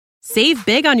Save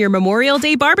big on your Memorial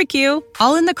Day barbecue,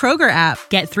 all in the Kroger app.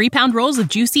 Get 3-pound rolls of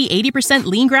juicy 80%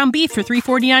 lean ground beef for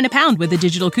 $3.49 a pound with a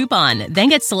digital coupon. Then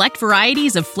get select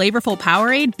varieties of flavorful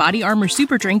Powerade, Body Armor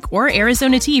Super Drink, or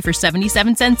Arizona tea for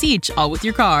 77 cents each, all with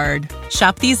your card.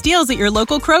 Shop these deals at your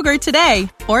local Kroger today,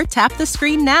 or tap the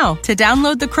screen now to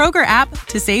download the Kroger app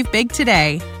to save big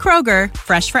today. Kroger,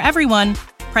 fresh for everyone.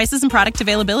 Prices and product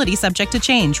availability subject to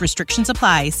change. Restrictions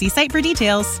apply. See site for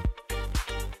details.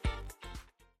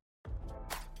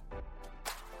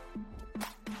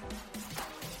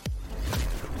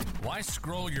 Why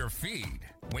scroll your feed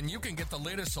when you can get the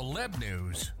latest celeb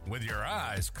news with your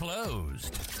eyes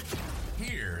closed?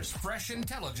 Here's fresh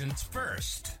intelligence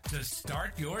first to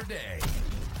start your day.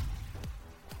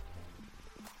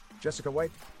 Jessica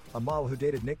White, a model who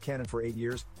dated Nick Cannon for 8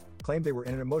 years, claimed they were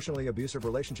in an emotionally abusive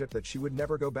relationship that she would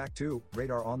never go back to,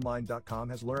 RadarOnline.com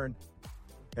has learned.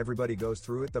 Everybody goes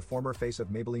through it, the former face of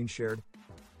Maybelline shared.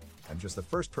 I'm just the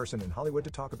first person in Hollywood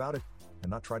to talk about it and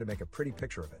not try to make a pretty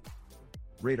picture of it.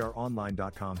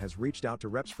 RadarOnline.com has reached out to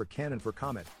reps for Cannon for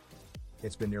comment.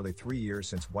 It's been nearly 3 years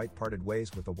since White parted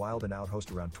ways with the Wild 'N Out host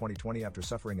around 2020 after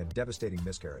suffering a devastating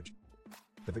miscarriage.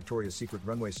 The Victoria's Secret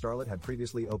runway starlet had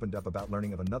previously opened up about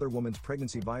learning of another woman's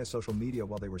pregnancy via social media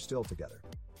while they were still together.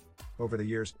 Over the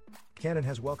years, Cannon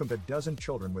has welcomed a dozen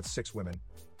children with 6 women,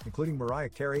 including Mariah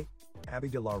Carey, Abby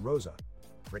De La Rosa,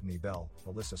 Brittany Bell,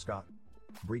 Alyssa Scott,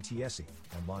 Brie Tiesi,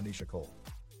 and Lanisha Cole.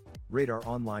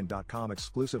 RadarOnline.com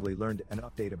exclusively learned an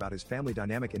update about his family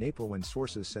dynamic in April when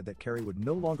sources said that Carey would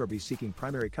no longer be seeking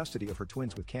primary custody of her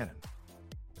twins with Cannon.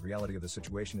 The reality of the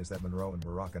situation is that Monroe and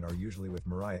Moroccan are usually with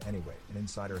Mariah anyway, an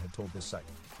insider had told this site.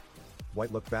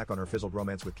 White looked back on her fizzled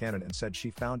romance with Cannon and said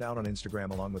she found out on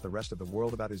Instagram along with the rest of the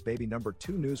world about his baby number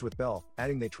 2 news with Belle,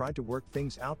 adding they tried to work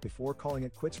things out before calling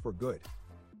it quits for good.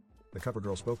 The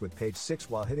CoverGirl spoke with Page 6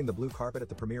 while hitting the blue carpet at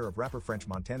the premiere of rapper French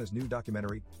Montana's new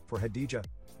documentary, For Hadija,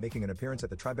 making an appearance at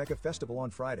the Tribeca Festival on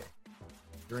Friday.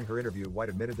 During her interview, White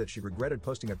admitted that she regretted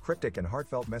posting a cryptic and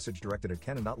heartfelt message directed at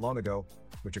Cannon not long ago,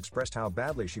 which expressed how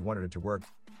badly she wanted it to work.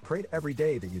 Prayed every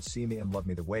day that you'd see me and love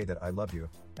me the way that I love you,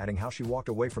 adding how she walked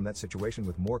away from that situation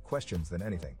with more questions than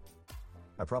anything.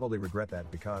 I probably regret that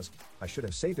because I should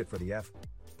have saved it for the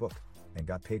book and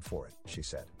got paid for it, she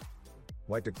said.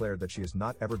 White declared that she is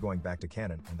not ever going back to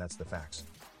Cannon, and that's the facts.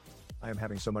 I am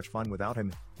having so much fun without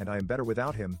him, and I am better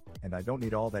without him, and I don't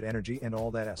need all that energy and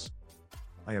all that S.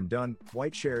 I am done,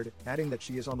 White shared, adding that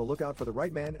she is on the lookout for the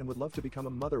right man and would love to become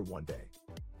a mother one day.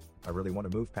 I really want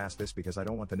to move past this because I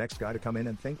don't want the next guy to come in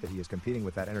and think that he is competing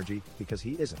with that energy, because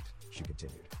he isn't, she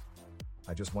continued.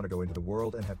 I just want to go into the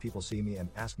world and have people see me and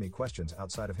ask me questions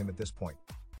outside of him at this point.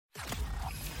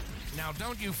 Now,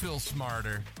 don't you feel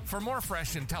smarter? For more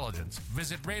fresh intelligence,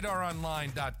 visit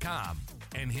RadarOnline.com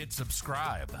and hit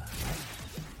subscribe.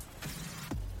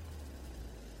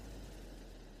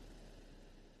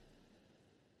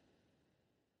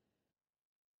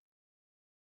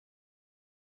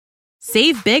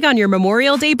 Save big on your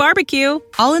Memorial Day barbecue,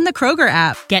 all in the Kroger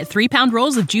app. Get 3-pound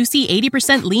rolls of juicy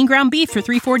 80% lean ground beef for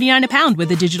 $3.49 a pound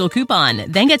with a digital coupon.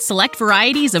 Then get select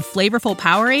varieties of flavorful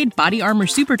Powerade, Body Armor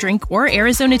Super Drink, or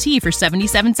Arizona tea for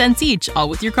 77 cents each, all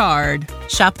with your card.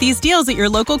 Shop these deals at your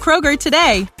local Kroger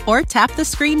today, or tap the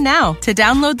screen now to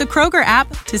download the Kroger app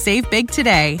to save big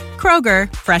today.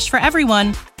 Kroger, fresh for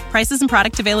everyone. Prices and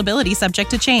product availability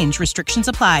subject to change. Restrictions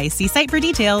apply. See site for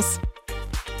details.